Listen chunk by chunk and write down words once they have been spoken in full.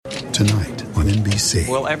tonight on NBC.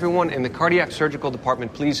 Will everyone in the cardiac surgical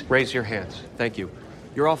department please raise your hands? Thank you.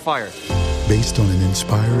 You're all fired. Based on an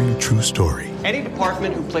inspiring true story. Any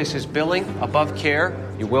department who places billing above care,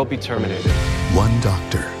 you will be terminated. One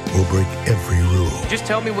doctor will break every rule. Just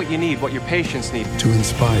tell me what you need, what your patients need. To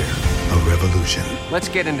inspire a revolution. Let's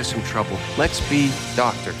get into some trouble. Let's be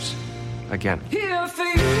doctors. Again.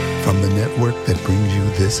 From the network that brings you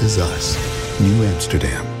This Is Us, New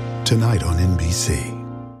Amsterdam, tonight on NBC.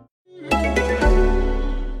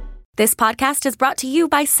 This podcast is brought to you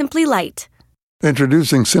by Simply Light.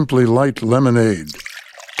 Introducing Simply Light Lemonade.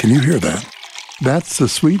 Can you hear that? That's the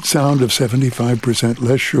sweet sound of 75%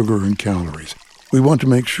 less sugar and calories. We want to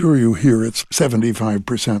make sure you hear it's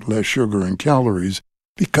 75% less sugar and calories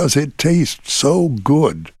because it tastes so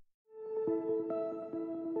good.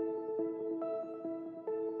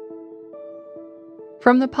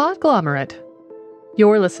 From the Podglomerate,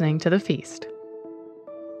 you're listening to The Feast.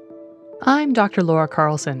 I'm Dr. Laura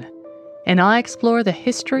Carlson, and I explore the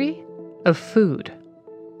history of food.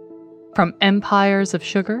 From empires of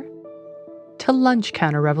sugar to lunch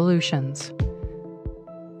counter revolutions.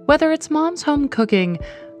 Whether it's mom's home cooking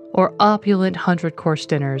or opulent 100-course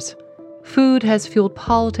dinners, food has fueled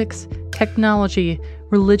politics, technology,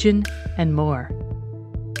 religion, and more.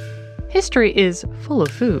 History is full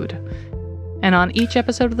of food, and on each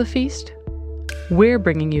episode of The Feast, we're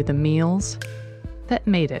bringing you the meals that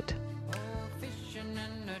made it. Fishing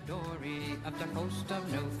in a dory up the coast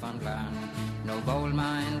of Newfoundland. No gold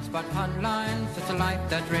mines, but hard lines. It's a life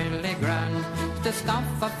that's really grand. It's the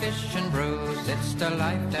stuff of fish and brews. It's the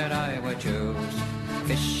life that I would choose.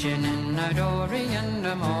 Fishing in a dory in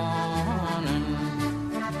the morning.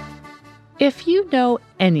 If you know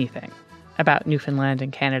anything about Newfoundland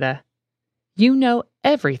and Canada, you know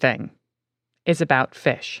everything is about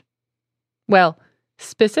fish. Well,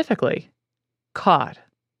 specifically, cod.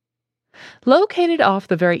 Located off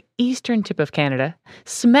the very eastern tip of Canada,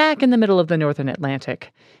 smack in the middle of the northern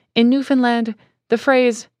Atlantic, in Newfoundland, the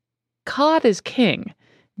phrase, cod is king,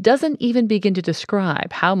 doesn't even begin to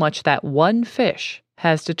describe how much that one fish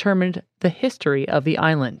has determined the history of the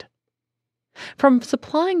island. From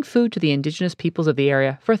supplying food to the indigenous peoples of the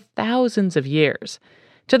area for thousands of years,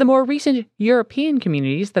 to the more recent European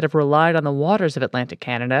communities that have relied on the waters of Atlantic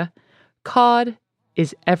Canada, cod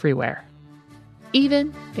is everywhere,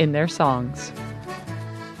 even in their songs.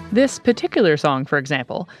 This particular song, for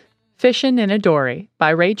example, Fishin' in a Dory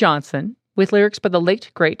by Ray Johnson, with lyrics by the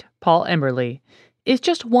late, great Paul Emberley, is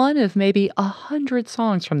just one of maybe 100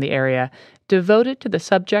 songs from the area devoted to the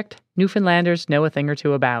subject Newfoundlanders know a thing or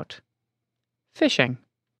two about: fishing.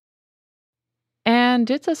 And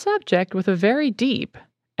it's a subject with a very deep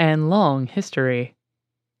and long history.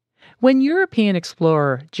 When European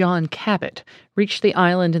explorer John Cabot reached the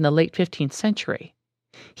island in the late 15th century,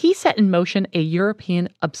 he set in motion a European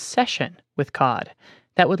obsession with cod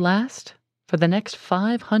that would last for the next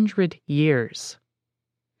 500 years.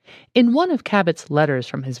 In one of Cabot's letters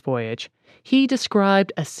from his voyage, he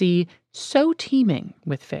described a sea so teeming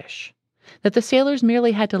with fish that the sailors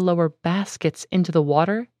merely had to lower baskets into the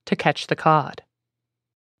water to catch the cod.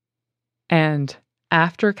 And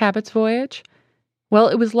after Cabot's voyage, well,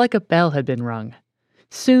 it was like a bell had been rung.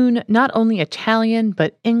 Soon, not only Italian,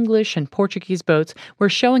 but English and Portuguese boats were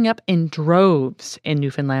showing up in droves in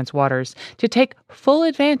Newfoundland's waters to take full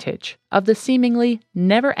advantage of the seemingly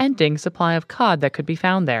never-ending supply of cod that could be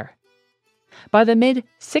found there. By the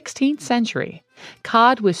mid-16th century,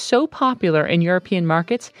 cod was so popular in European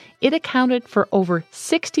markets, it accounted for over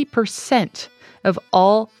 60% of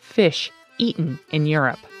all fish eaten in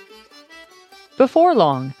Europe. Before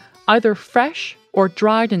long, either fresh or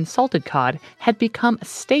dried and salted cod had become a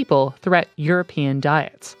staple throughout European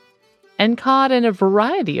diets. And cod in a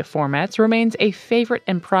variety of formats remains a favorite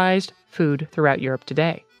and prized food throughout Europe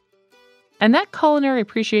today. And that culinary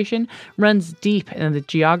appreciation runs deep into the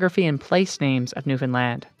geography and place names of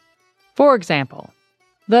Newfoundland. For example,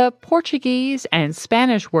 the Portuguese and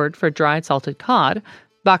Spanish word for dried salted cod,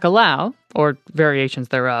 bacalhau, or variations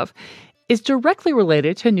thereof, is directly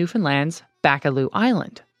related to Newfoundland's Bacalhau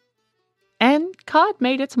Island. And cod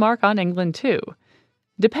made its mark on England too.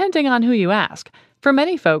 Depending on who you ask, for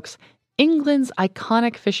many folks, England's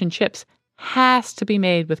iconic fish and chips has to be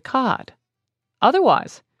made with cod.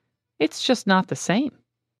 Otherwise, it's just not the same.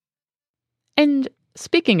 And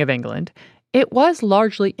speaking of England, it was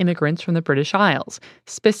largely immigrants from the British Isles,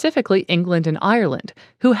 specifically England and Ireland,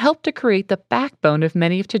 who helped to create the backbone of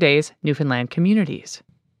many of today's Newfoundland communities.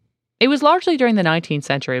 It was largely during the 19th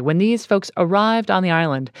century when these folks arrived on the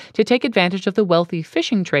island to take advantage of the wealthy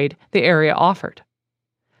fishing trade the area offered.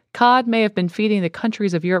 Cod may have been feeding the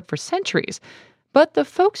countries of Europe for centuries, But the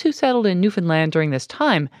folks who settled in Newfoundland during this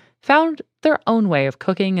time found their own way of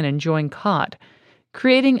cooking and enjoying cod,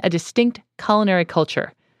 creating a distinct culinary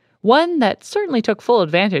culture, one that certainly took full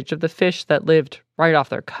advantage of the fish that lived right off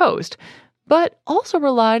their coast, but also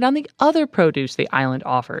relied on the other produce the island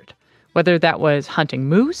offered, whether that was hunting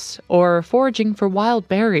moose or foraging for wild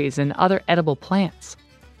berries and other edible plants.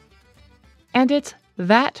 And it's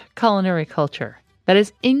that culinary culture that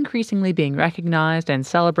is increasingly being recognized and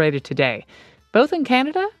celebrated today, both in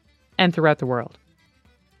Canada and throughout the world.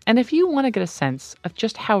 And if you want to get a sense of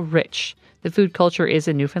just how rich the food culture is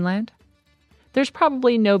in Newfoundland, there's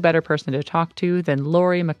probably no better person to talk to than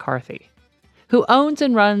Laurie McCarthy, who owns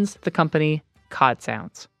and runs the company Cod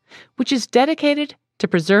Sounds, which is dedicated to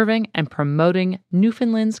preserving and promoting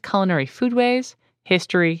Newfoundland's culinary foodways,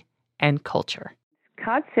 history, and culture.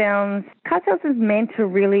 Cod Sounds is meant to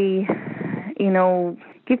really,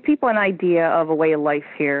 give people an idea of a way of life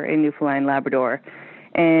here in Newfoundland, Labrador.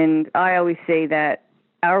 And I always say that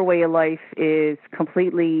our way of life is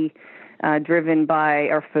completely driven by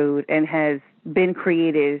our food and has been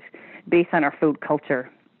created based on our food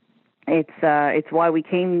culture. It's why we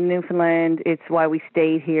came to Newfoundland. It's why we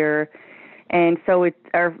stayed here, and so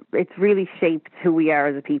it's really shaped who we are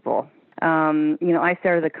as a people. I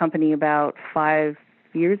started the company about 5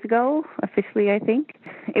 years ago, officially, I think.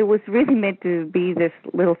 It was really meant to be this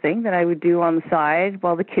little thing that I would do on the side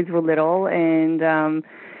while the kids were little, and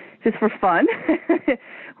just for fun.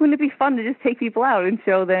 Wouldn't it be fun to just take people out and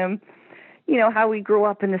show them, how we grew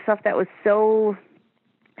up and the stuff that was so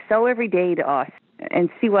everyday to us, and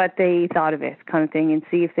see what they thought of it, kind of thing, and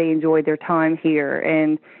see if they enjoyed their time here,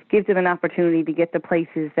 and give them an opportunity to get to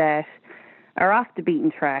places that are off the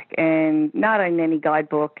beaten track and not in any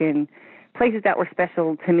guidebook, and places that were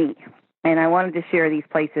special to me. And I wanted to share these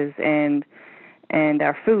places and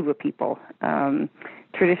our food with people.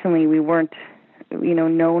 Traditionally, we weren't,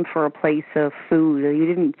 known for a place of food.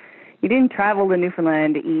 You didn't travel to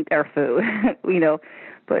Newfoundland to eat our food,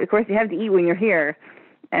 but of course you have to eat when you're here.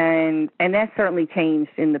 And that's certainly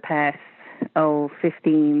changed in the past,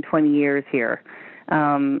 15, 20 years here.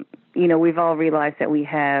 We've all realized that we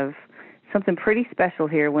have something pretty special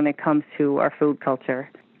here when it comes to our food culture.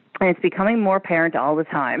 And it's becoming more apparent all the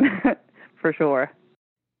time, for sure.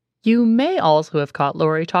 You may also have caught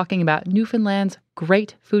Laurie talking about Newfoundland's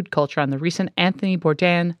great food culture on the recent Anthony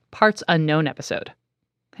Bourdain Parts Unknown episode.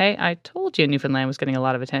 Hey, I told you Newfoundland was getting a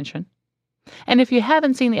lot of attention. And if you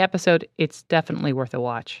haven't seen the episode, it's definitely worth a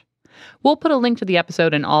watch. We'll put a link to the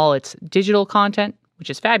episode and all its digital content,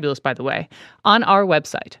 which is fabulous, by the way, on our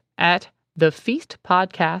website at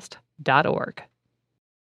thefeastpodcast.org.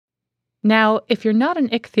 Now, if you're not an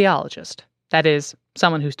ichthyologist, that is,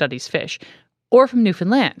 someone who studies fish, or from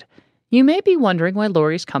Newfoundland, you may be wondering why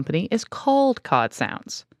Laurie's company is called Cod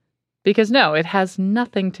Sounds. Because no, it has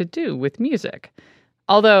nothing to do with music.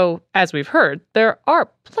 Although, as we've heard, there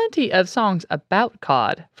are plenty of songs about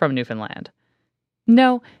cod from Newfoundland.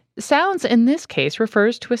 No, sounds in this case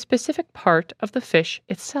refers to a specific part of the fish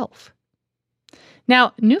itself.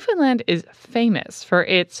 Now, Newfoundland is famous for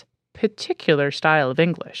its particular style of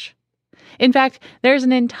English. In fact, there's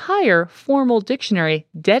an entire formal dictionary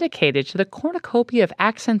dedicated to the cornucopia of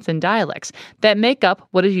accents and dialects that make up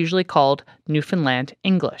what is usually called Newfoundland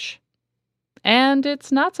English. And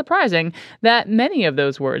it's not surprising that many of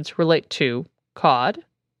those words relate to cod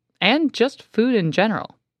and just food in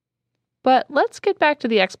general. But let's get back to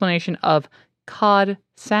the explanation of Cod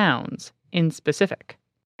Sounds in specific.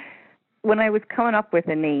 When I was coming up with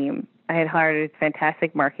a name, I had hired a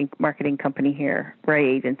fantastic marketing company here,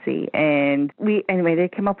 Ray Agency, and they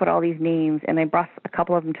came up with all these names, and I brought a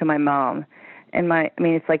couple of them to my mom. And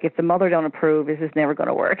it's like, if the mother don't approve, this is never going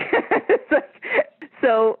to work.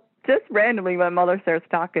 So just randomly, my mother starts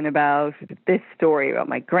talking about this story about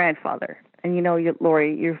my grandfather. And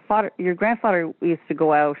Laurie, your grandfather used to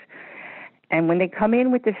go out, and when they come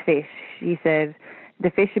in with the fish, he said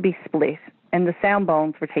the fish should be split, and the sound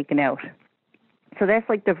bones were taken out. So that's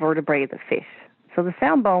like the vertebrae of the fish. So the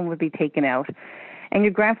sound bone would be taken out. And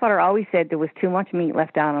your grandfather always said there was too much meat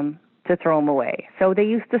left on them to throw them away. So they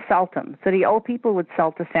used to salt them. So the old people would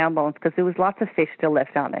salt the sound bones because there was lots of fish still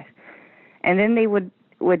left on it. And then they would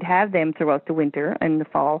have them throughout the winter and the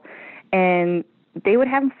fall. And they would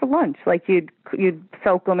have them for lunch. Like you'd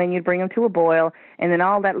soak them and you'd bring them to a boil. And then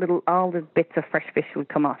all the bits of fresh fish would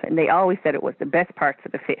come off. And they always said it was the best parts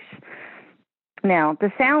of the fish. Now,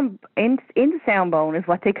 the sound in the sound bone is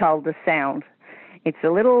what they call the sound. It's a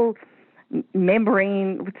little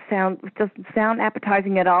membrane which doesn't sound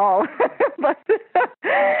appetizing at all, but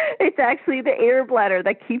it's actually the air bladder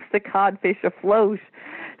that keeps the codfish afloat.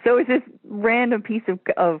 So it's this random piece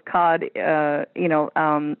of cod,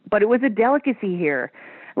 but it was a delicacy here,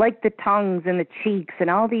 like the tongues and the cheeks and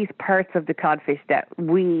all these parts of the codfish that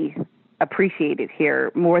we appreciated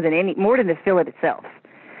here more than the fillet itself.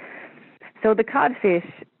 So the codfish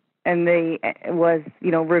was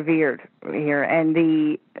revered here, and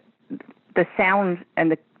the sound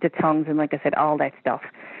and the tongues and, like I said, all that stuff.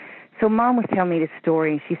 So Mom was telling me this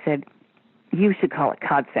story, and she said, "You should call it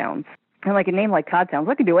cod sounds." And like a name like cod sounds,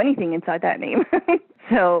 I could do anything inside that name.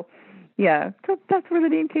 So that's where the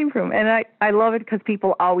name came from. And I love it because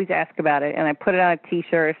people always ask about it, and I put it on a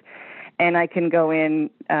T-shirt, and I can go in,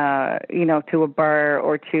 to a bar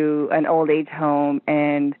or to an old age home,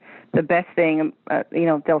 and the best thing,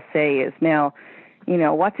 they'll say is, "Now,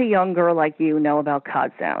 what's a young girl like you know about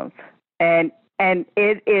cod sounds?" And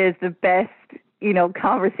it is the best,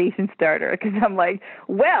 conversation starter, because I'm like,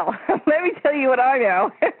 well, let me tell you what I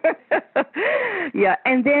know. Yeah,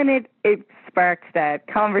 and then it sparks that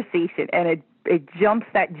conversation, and it jumps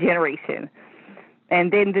that generation.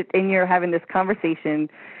 And then you're having this conversation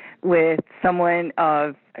with someone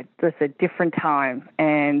of just a different time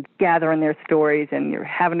and gathering their stories, and you're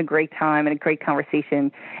having a great time and a great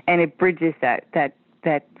conversation, and it bridges that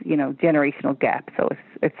generational gap. So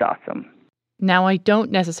it's awesome. Now, I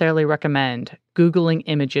don't necessarily recommend Googling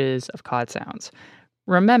images of cod sounds.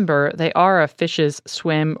 Remember, they are a fish's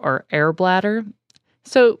swim or air bladder,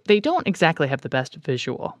 so they don't exactly have the best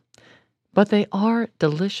visual. But they are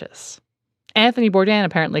delicious. Anthony Bourdain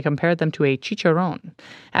apparently compared them to a chicharron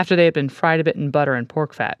after they had been fried a bit in butter and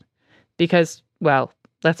pork fat. Because, well,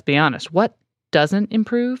 let's be honest, what doesn't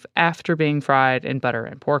improve after being fried in butter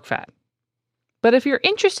and pork fat? But if you're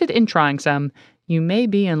interested in trying some, you may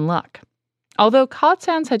be in luck. Although cod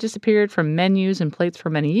sounds had disappeared from menus and plates for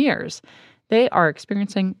many years, they are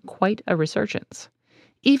experiencing quite a resurgence.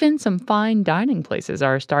 Even some fine dining places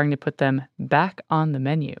are starting to put them back on the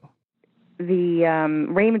menu. The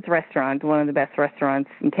Raymond's restaurant, one of the best restaurants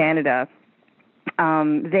in Canada,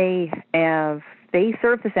 they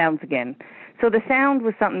serve the sounds again. So the sound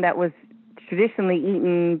was something that was traditionally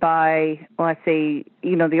eaten by, let's say,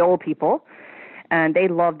 the old people, and they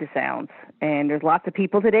loved the sounds. And there's lots of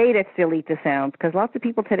people today that still eat the sounds, because lots of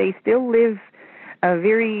people today still eat a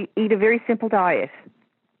very simple diet,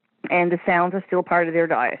 and the sounds are still part of their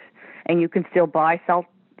diet. And you can still buy salt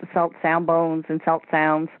sound bones and salt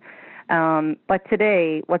sounds. But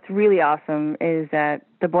today, what's really awesome is that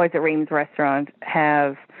the boys at Raymond's restaurant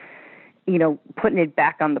have, putting it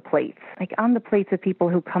back on the plates, like on the plates of people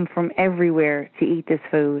who come from everywhere to eat this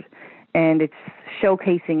food, and it's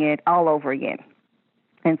showcasing it all over again.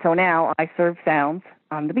 And so now I serve sounds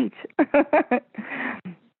on the beach.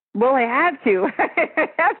 Well, I have to. I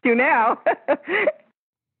have to now.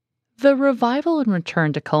 The revival and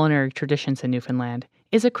return to culinary traditions in Newfoundland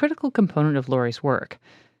is a critical component of Lori's work.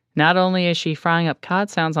 Not only is she frying up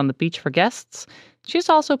cod sounds on the beach for guests, she's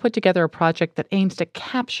also put together a project that aims to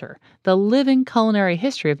capture the living culinary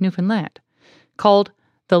history of Newfoundland, called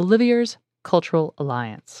the Liviers Cultural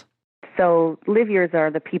Alliance. So Liviers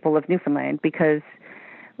are the people of Newfoundland, because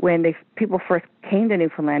when people first came to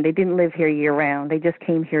Newfoundland, they didn't live here year-round. They just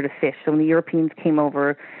came here to fish. So when the Europeans came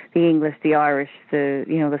over, the English, the Irish,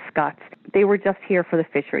 the Scots, they were just here for the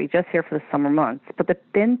fishery, just here for the summer months. But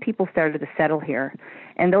then people started to settle here,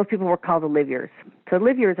 and those people were called the Liviers. So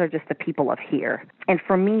Liviers are just the people of here. And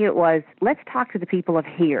for me, it was, let's talk to the people of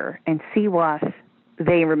here and see what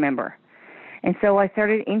they remember. And so I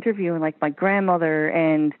started interviewing, like, my grandmother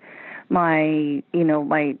and my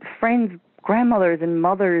friends' grandmothers and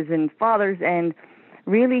mothers and fathers, and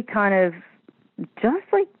really kind of just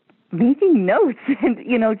like making notes and,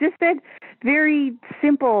 just said very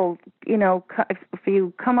simple, if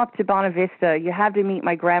you come up to Bonavista, you have to meet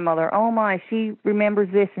my grandmother. Oh my, she remembers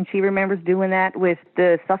this and she remembers doing that with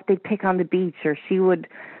the stuff they pick on the beach, or she would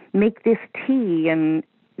make this tea. And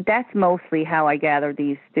that's mostly how I gather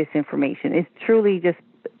this information. It's truly just,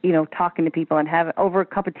 talking to people and having over a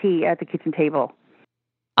cup of tea at the kitchen table.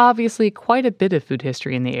 Obviously, quite a bit of food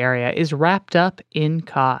history in the area is wrapped up in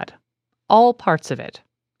cod. All parts of it.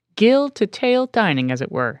 Gill to tail dining, as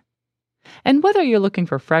it were. And whether you're looking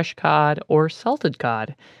for fresh cod or salted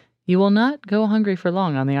cod, you will not go hungry for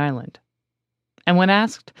long on the island. And when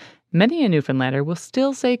asked, many a Newfoundlander will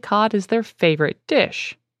still say cod is their favorite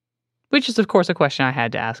dish. Which is, of course, a question I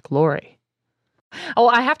had to ask Lori. Oh,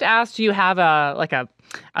 I have to ask, do you have a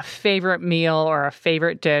favorite meal or a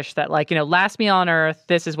favorite dish that, last meal on earth,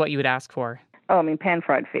 this is what you would ask for? Oh,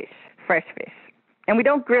 pan-fried fish, fresh fish. And we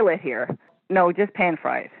don't grill it here. No, just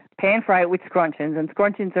pan-fried. Pan-fried with scrunchions, and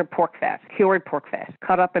scrunchions are pork fat, cured pork fat,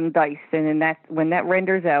 cut up and diced, and when that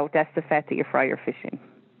renders out, that's the fat that you fry your fish in.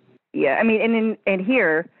 Yeah, I mean, and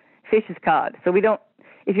here, fish is cod. So we don't.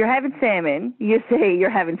 If you're having salmon, you say you're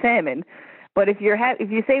having salmon. But if you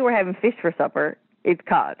say we're having fish for supper, it's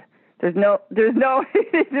cod. There's no there's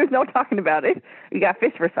no talking about it. We got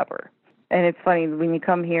fish for supper. And it's funny when you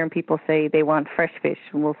come here and people say they want fresh fish,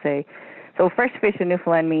 and we'll say, so fresh fish in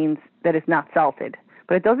Newfoundland means that it's not salted.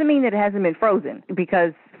 But it doesn't mean that it hasn't been frozen,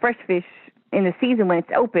 because fresh fish in the season when it's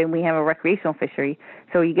open, we have a recreational fishery.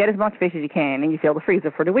 So you get as much fish as you can and you fill the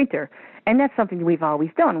freezer for the winter. And that's something we've always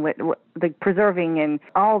done with the preserving and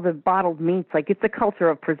all the bottled meats. Like, it's a culture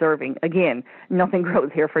of preserving. Again, nothing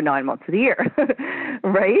grows here for 9 months of the year,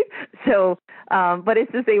 right? So, but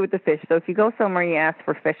it's the same with the fish. So if you go somewhere and you ask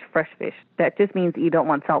for fresh fish, that just means you don't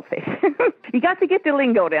want salt fish. You got to get the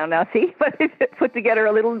lingo down now, see? But put together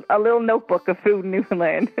a little notebook of food in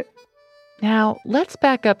Newfoundland. Now, let's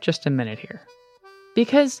back up just a minute here.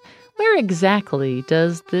 Because where exactly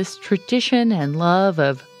does this tradition and love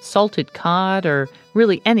of salted cod, or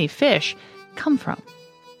really any fish, come from?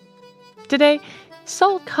 Today,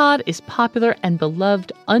 salt cod is popular and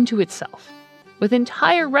beloved unto itself, with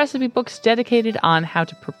entire recipe books dedicated on how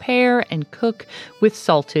to prepare and cook with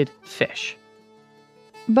salted fish.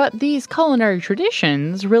 But these culinary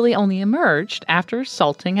traditions really only emerged after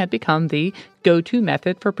salting had become the go-to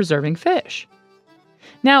method for preserving fish.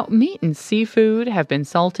 Now, meat and seafood have been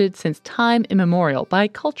salted since time immemorial by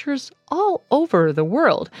cultures all over the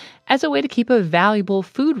world as a way to keep a valuable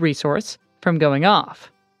food resource from going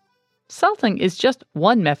off. Salting is just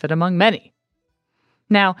one method among many.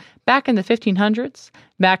 Now, back in the 1500s,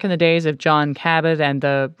 back in the days of John Cabot and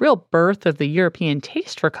the real birth of the European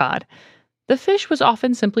taste for cod, the fish was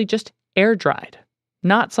often simply just air-dried,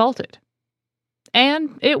 not salted.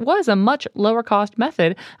 And it was a much lower-cost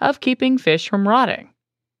method of keeping fish from rotting.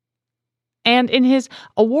 And in his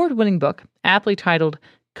award-winning book, aptly titled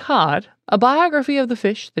Cod, A Biography of the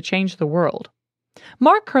Fish That Changed the World,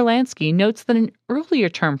 Mark Kurlansky notes that an earlier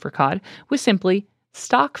term for cod was simply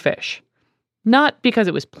stockfish. Not because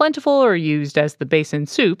it was plentiful or used as the base in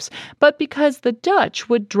soups, but because the Dutch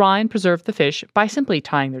would dry and preserve the fish by simply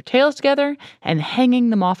tying their tails together and hanging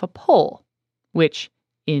them off a pole, which,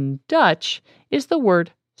 in Dutch, is the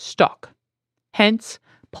word stok. Hence,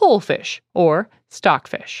 polefish or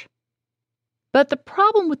stockfish. But the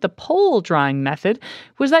problem with the pole drying method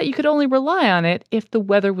was that you could only rely on it if the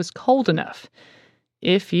weather was cold enough.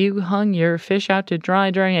 If you hung your fish out to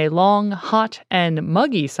dry during a long, hot, and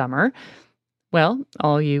muggy summer, well,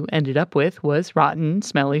 all you ended up with was rotten,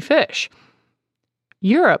 smelly fish.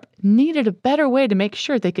 Europe needed a better way to make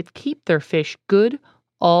sure they could keep their fish good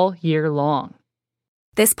all year long.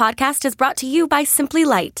 This podcast is brought to you by Simply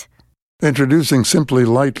Light. Introducing Simply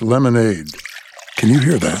Light Lemonade. Can you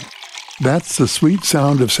hear that? That's the sweet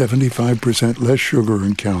sound of 75% less sugar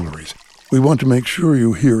and calories. We want to make sure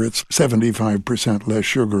you hear it's 75% less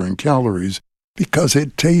sugar and calories because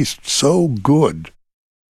it tastes so good.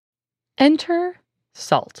 Enter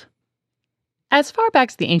salt. As far back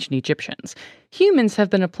as the ancient Egyptians, humans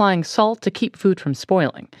have been applying salt to keep food from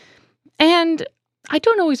spoiling. And I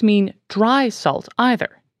don't always mean dry salt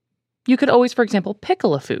either. You could always, for example,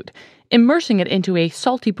 pickle a food, immersing it into a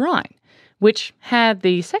salty brine, which had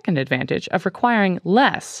the second advantage of requiring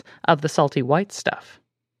less of the salty white stuff.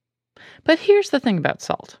 But here's the thing about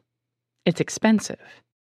salt. It's expensive.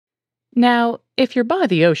 Now, if you're by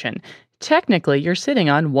the ocean, technically you're sitting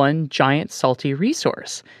on one giant salty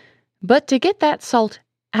resource. But to get that salt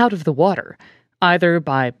out of the water, either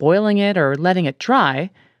by boiling it or letting it dry,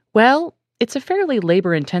 well, it's a fairly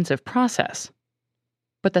labor-intensive process.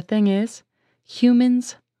 But the thing is,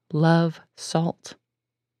 humans love salt.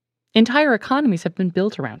 Entire economies have been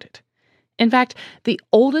built around it. In fact, the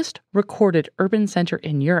oldest recorded urban center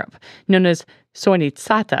in Europe, known as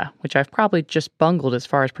Soinitzata, which I've probably just bungled as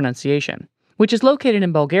far as pronunciation, which is located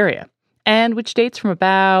in Bulgaria, and which dates from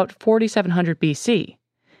about 4700 BC,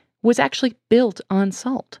 was actually built on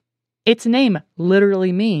salt. Its name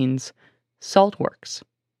literally means salt works.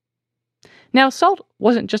 Now, salt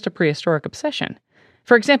wasn't just a prehistoric obsession.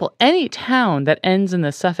 For example, any town that ends in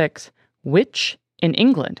the suffix "wich" in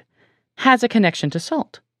England has a connection to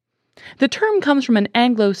salt. The term comes from an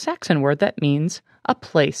Anglo-Saxon word that means a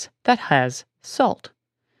place that has salt.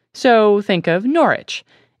 So think of Norwich,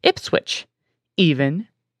 Ipswich, even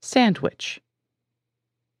Sandwich.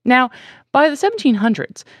 Now, by the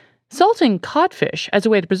 1700s, salting codfish as a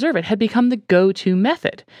way to preserve it had become the go-to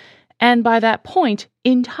method. And by that point,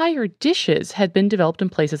 entire dishes had been developed in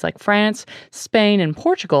places like France, Spain, and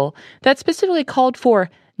Portugal that specifically called for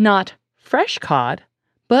not fresh cod,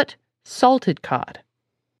 but salted cod.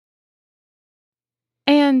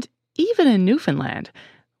 And even in Newfoundland,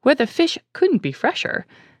 where the fish couldn't be fresher,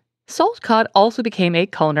 salt cod also became a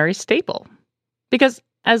culinary staple. Because,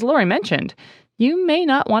 as Lori mentioned, you may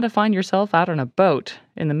not want to find yourself out on a boat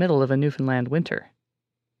in the middle of a Newfoundland winter.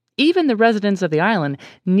 Even the residents of the island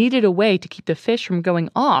needed a way to keep the fish from going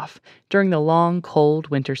off during the long, cold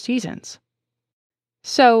winter seasons.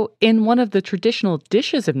 So, in one of the traditional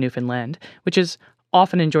dishes of Newfoundland, which is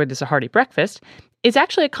often enjoyed as a hearty breakfast, is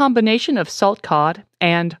actually a combination of salt cod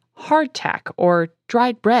and hardtack, or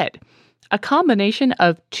dried bread, a combination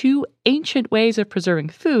of two ancient ways of preserving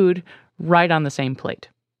food right on the same plate.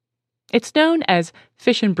 It's known as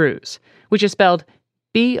fish and brews, which is spelled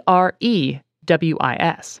Brewis.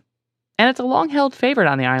 And it's a long-held favorite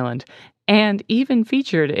on the island, and even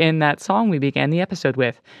featured in that song we began the episode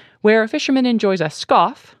with, where a fisherman enjoys a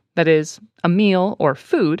scoff, that is, a meal or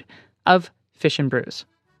food, of fish and brews.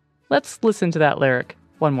 Let's listen to that lyric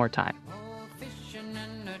one more time. Oh, fishing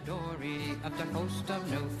in a dory up the coast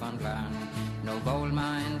of Newfoundland. No gold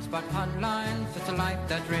mines, but hard lines. It's a life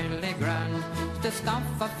that's really grand. The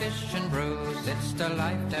scoff of fish and brews, it's the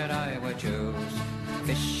life that I would choose.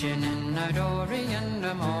 Fishing in a dory in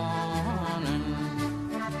the morning.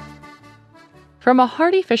 From a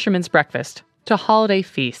hearty fisherman's breakfast to holiday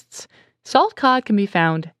feasts, salt cod can be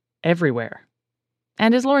found everywhere.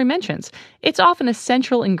 And as Lori mentions, it's often a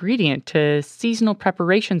central ingredient to seasonal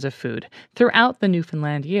preparations of food throughout the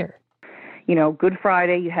Newfoundland year. You know, Good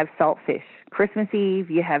Friday, you have saltfish. Christmas Eve,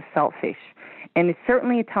 you have saltfish. And it's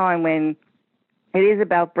certainly a time when it is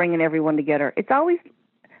about bringing everyone together. It's always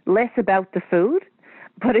less about the food,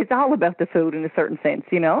 but it's all about the food in a certain sense,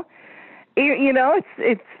 you know? You know,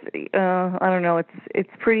 it's I don't know, it's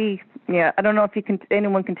pretty, yeah, I don't know if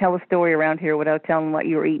anyone can tell a story around here without telling what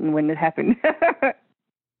you were eating when it happened.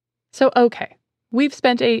 So, okay, we've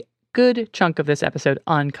spent a good chunk of this episode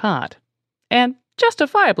on cod. And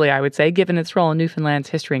justifiably, I would say, given its role in Newfoundland's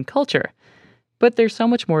history and culture. But there's so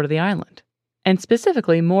much more to the island, and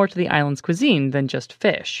specifically more to the island's cuisine than just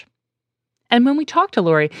fish. And when we talked to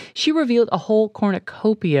Lori, she revealed a whole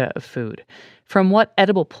cornucopia of food, from what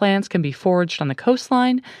edible plants can be foraged on the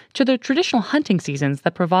coastline to the traditional hunting seasons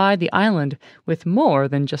that provide the island with more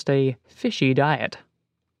than just a fishy diet.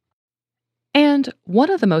 And one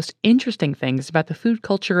of the most interesting things about the food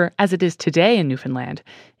culture as it is today in Newfoundland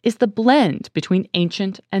is the blend between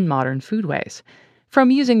ancient and modern foodways.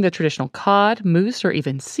 From using the traditional cod, moose, or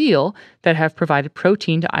even seal that have provided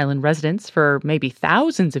protein to island residents for maybe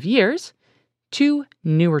thousands of years, to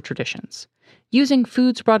newer traditions, using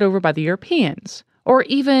foods brought over by the Europeans, or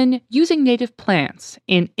even using native plants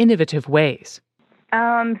in innovative ways.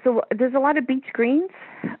 So there's a lot of beach greens.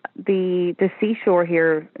 The seashore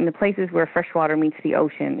here, and the places where freshwater meets the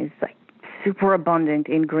ocean, is like super abundant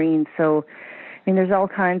in greens. So, I mean, there's all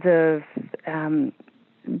kinds of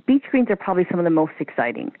beach greens are probably some of the most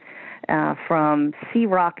exciting, from sea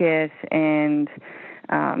rocket and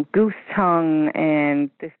goose tongue and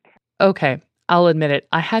this. Okay, I'll admit it.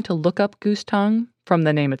 I had to look up goose tongue from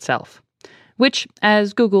the name itself, which,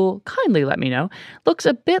 as Google kindly let me know, looks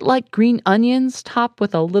a bit like green onions topped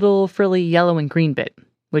with a little frilly yellow and green bit,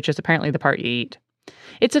 which is apparently the part you eat.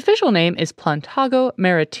 Its official name is Plantago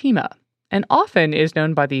maritima, and often is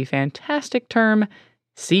known by the fantastic term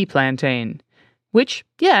sea plantain, which,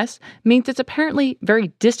 yes, means it's apparently very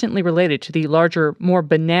distantly related to the larger, more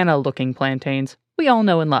banana-looking plantains we all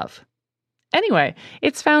know and love. Anyway,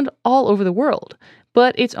 it's found all over the world,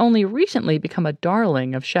 but it's only recently become a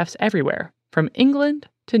darling of chefs everywhere, from England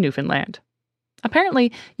to Newfoundland.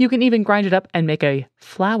 Apparently, you can even grind it up and make a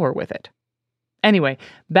flour with it. Anyway,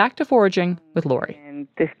 back to foraging with Lori. And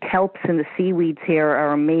the kelps and the seaweeds here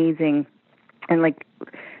are amazing. And like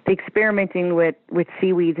the experimenting with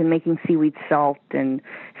seaweeds and making seaweed salt and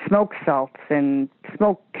smoked salts and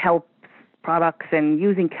smoked kelp products and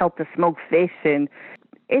using kelp to smoke fish. And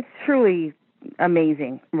it's truly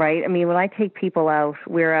amazing, right? I mean, when I take people out,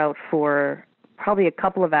 we're out for probably a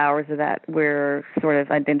couple of hours of that. We're sort of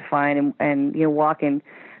identifying and you know, walking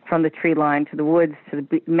from the tree line to the woods to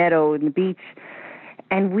the meadow and the beach.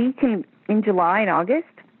 And we can, in July and August,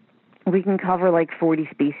 we can cover like 40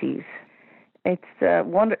 species. It's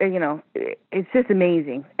it's just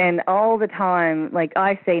amazing. And all the time, like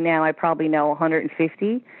I say now, I probably know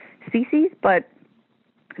 150 species, but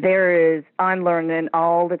I'm learning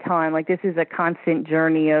all the time. Like this is a constant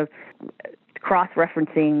journey of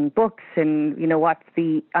cross-referencing books and, you know, what's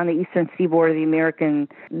on the eastern seaboard of the American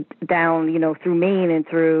down, you know, through Maine and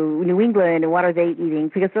through New England, and what are they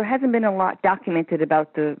eating? Because there hasn't been a lot documented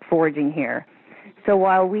about the foraging here. So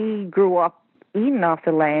while we grew up eaten off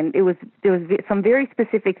the land, there was some very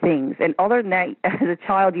specific things. And other than that, as a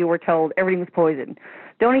child, you were told everything was poison.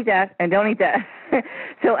 Don't eat that, and don't eat that.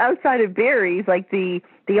 So outside of berries, like the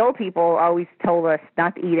old people always told us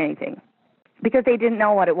not to eat anything because they didn't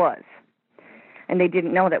know what it was. And they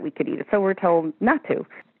didn't know that we could eat it. So we're told not to.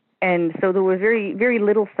 And so there was very, very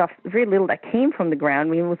little stuff, very little that came from the ground.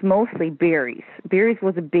 I mean, it was mostly berries. Berries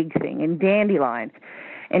was a big thing, and dandelion.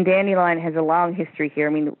 And dandelion has a long history here.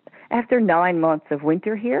 I mean, after 9 months of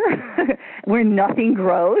winter here, where nothing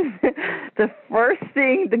grows, the first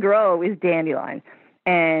thing to grow is dandelion.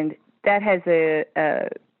 And that has a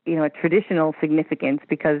traditional significance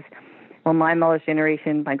because, well, my mother's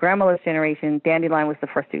generation, my grandmother's generation, dandelion was the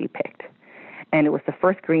first to be picked. And it was the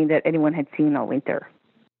first green that anyone had seen all winter.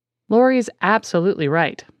 Lori's absolutely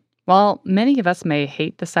right. While many of us may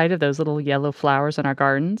hate the sight of those little yellow flowers in our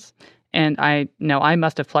gardens, and I know I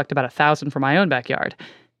must have plucked about 1,000 from my own backyard,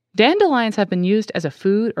 dandelions have been used as a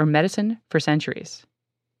food or medicine for centuries.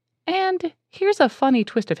 And here's a funny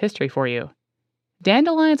twist of history for you.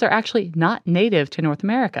 Dandelions are actually not native to North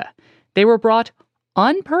America. They were brought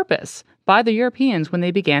on purpose by the Europeans when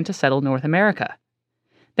they began to settle North America.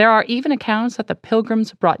 There are even accounts that the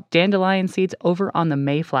Pilgrims brought dandelion seeds over on the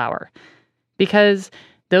Mayflower, because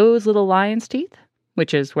those little lion's teeth,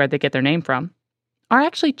 which is where they get their name from, are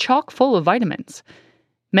actually chock full of vitamins.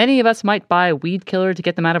 Many of us might buy a weed killer to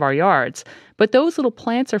get them out of our yards, but those little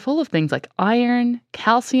plants are full of things like iron,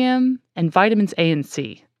 calcium, and vitamins A and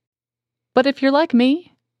C. But if you're like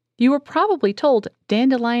me, you were probably told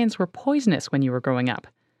dandelions were poisonous when you were growing up.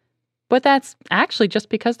 But that's actually just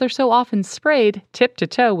because they're so often sprayed tip to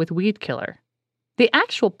toe with weed killer. The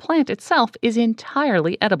actual plant itself is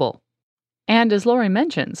entirely edible. And as Lori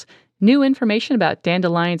mentions, new information about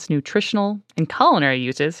dandelions' nutritional and culinary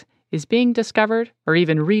uses is being discovered or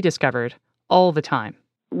even rediscovered all the time.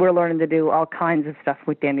 We're learning to do all kinds of stuff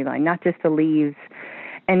with dandelion, not just the leaves,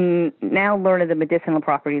 and now learning the medicinal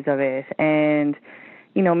properties of it, and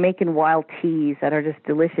making wild teas that are just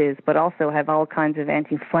delicious, but also have all kinds of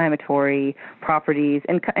anti-inflammatory properties,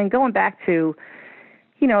 and going back to,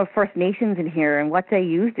 First Nations in here and what they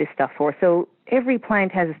use this stuff for. So every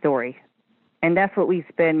plant has a story, and that's what we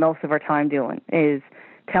spend most of our time doing, is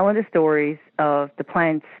telling the stories of the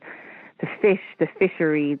plants, the fish, the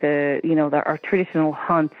fishery, our traditional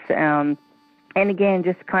hunts, and again,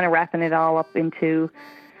 just kind of wrapping it all up into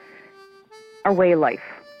our way of life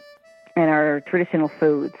and our traditional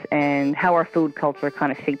foods and how our food culture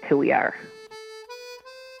kind of shaped who we are.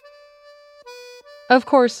 Of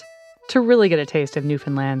course, to really get a taste of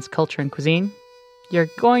Newfoundland's culture and cuisine, you're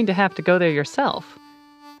going to have to go there yourself.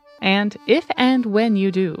 And if and when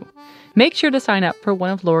you do, make sure to sign up for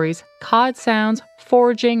one of Lori's Cod Sounds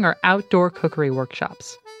foraging or outdoor cookery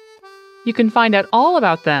workshops. You can find out all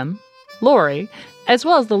about them, Lori, as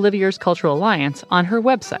well as the Livier's Cultural Alliance on her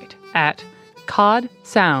website at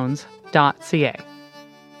codsounds.ca.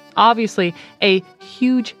 Obviously, a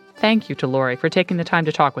huge thank you to Lori for taking the time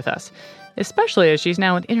to talk with us, especially as she's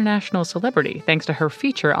now an international celebrity thanks to her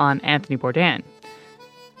feature on Anthony Bourdain.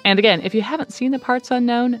 And again, if you haven't seen the Parts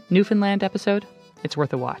Unknown Newfoundland episode, it's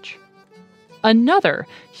worth a watch. Another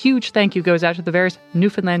huge thank you goes out to the various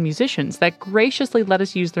Newfoundland musicians that graciously let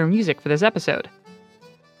us use their music for this episode.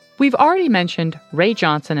 We've already mentioned Ray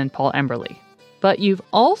Johnson and Paul Emberley, but you've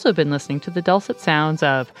also been listening to the dulcet sounds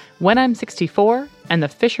of When I'm 64 and The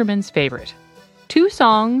Fisherman's Favorite, two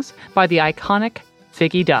songs by the iconic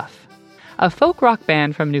Figgy Duff, a folk rock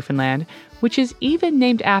band from Newfoundland, which is even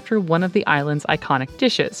named after one of the island's iconic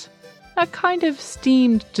dishes, a kind of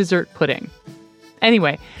steamed dessert pudding.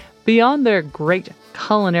 Anyway, beyond their great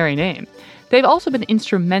culinary name, they've also been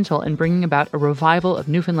instrumental in bringing about a revival of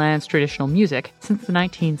Newfoundland's traditional music since the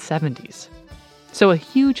 1970s. So a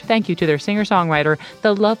huge thank you to their singer-songwriter,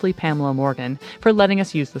 the lovely Pamela Morgan, for letting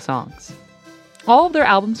us use the songs. All of their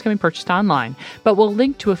albums can be purchased online, but we'll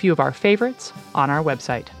link to a few of our favorites on our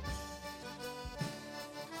website.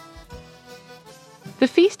 The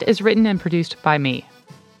Feast is written and produced by me,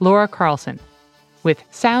 Laura Carlson, with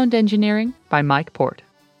sound engineering by Mike Port.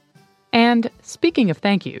 And speaking of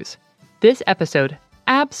thank yous, this episode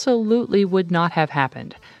absolutely would not have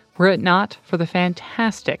happened were it not for the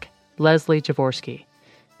fantastic Leslie Jaworski,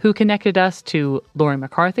 who connected us to Lori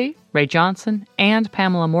McCarthy, Ray Johnson, and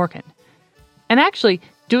Pamela Morgan. And actually,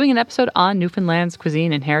 doing an episode on Newfoundland's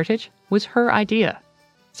cuisine and heritage was her idea,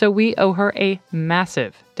 so we owe her a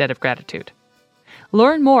massive debt of gratitude.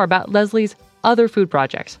 Learn more about Leslie's other food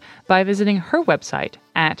projects by visiting her website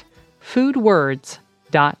at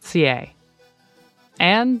foodwords.ca.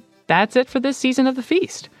 And that's it for this season of The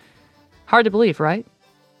Feast. Hard to believe, right?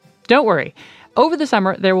 Don't worry. Over the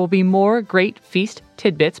summer, there will be more great feast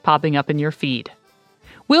tidbits popping up in your feed.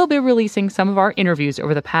 We'll be releasing some of our interviews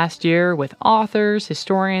over the past year with authors,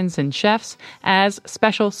 historians, and chefs as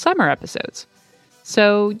special summer episodes.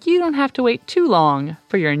 So you don't have to wait too long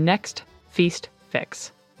for your next feast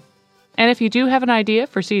fix. And if you do have an idea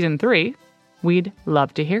for Season 3, we'd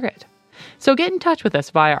love to hear it. So get in touch with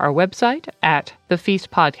us via our website at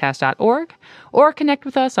thefeastpodcast.org or connect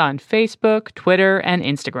with us on Facebook, Twitter, and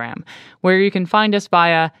Instagram, where you can find us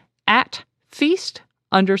via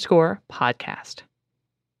 @feast_podcast.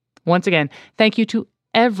 Once again, thank you to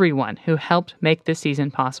everyone who helped make this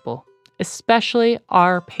season possible, especially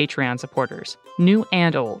our Patreon supporters, new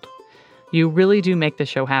and old. You really do make this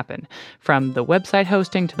show happen. From the website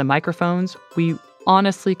hosting to the microphones, we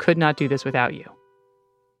honestly could not do this without you.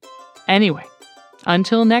 Anyway,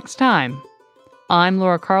 until next time, I'm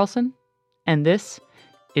Laura Carlson, and this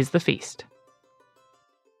is The Feast.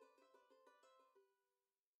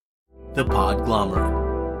 The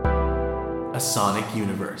Podglomerate, a sonic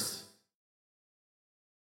universe.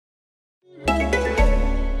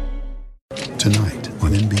 Tonight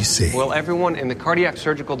on NBC. Will everyone in the cardiac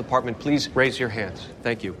surgical department please raise your hands?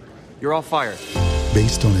 Thank you. You're all fired.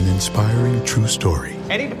 Based on an inspiring true story.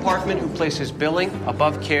 Any department who places billing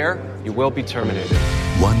above care, you will be terminated.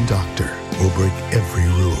 One doctor will break every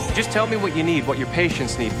rule Just tell me what you need, what your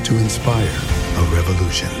patients need. to inspire a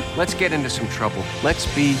revolution. Let's get into some trouble. Let's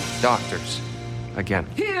be doctors. Again.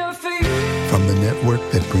 From the network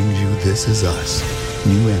that brings you This Is Us,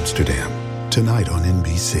 New Amsterdam, tonight on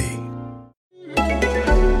NBC.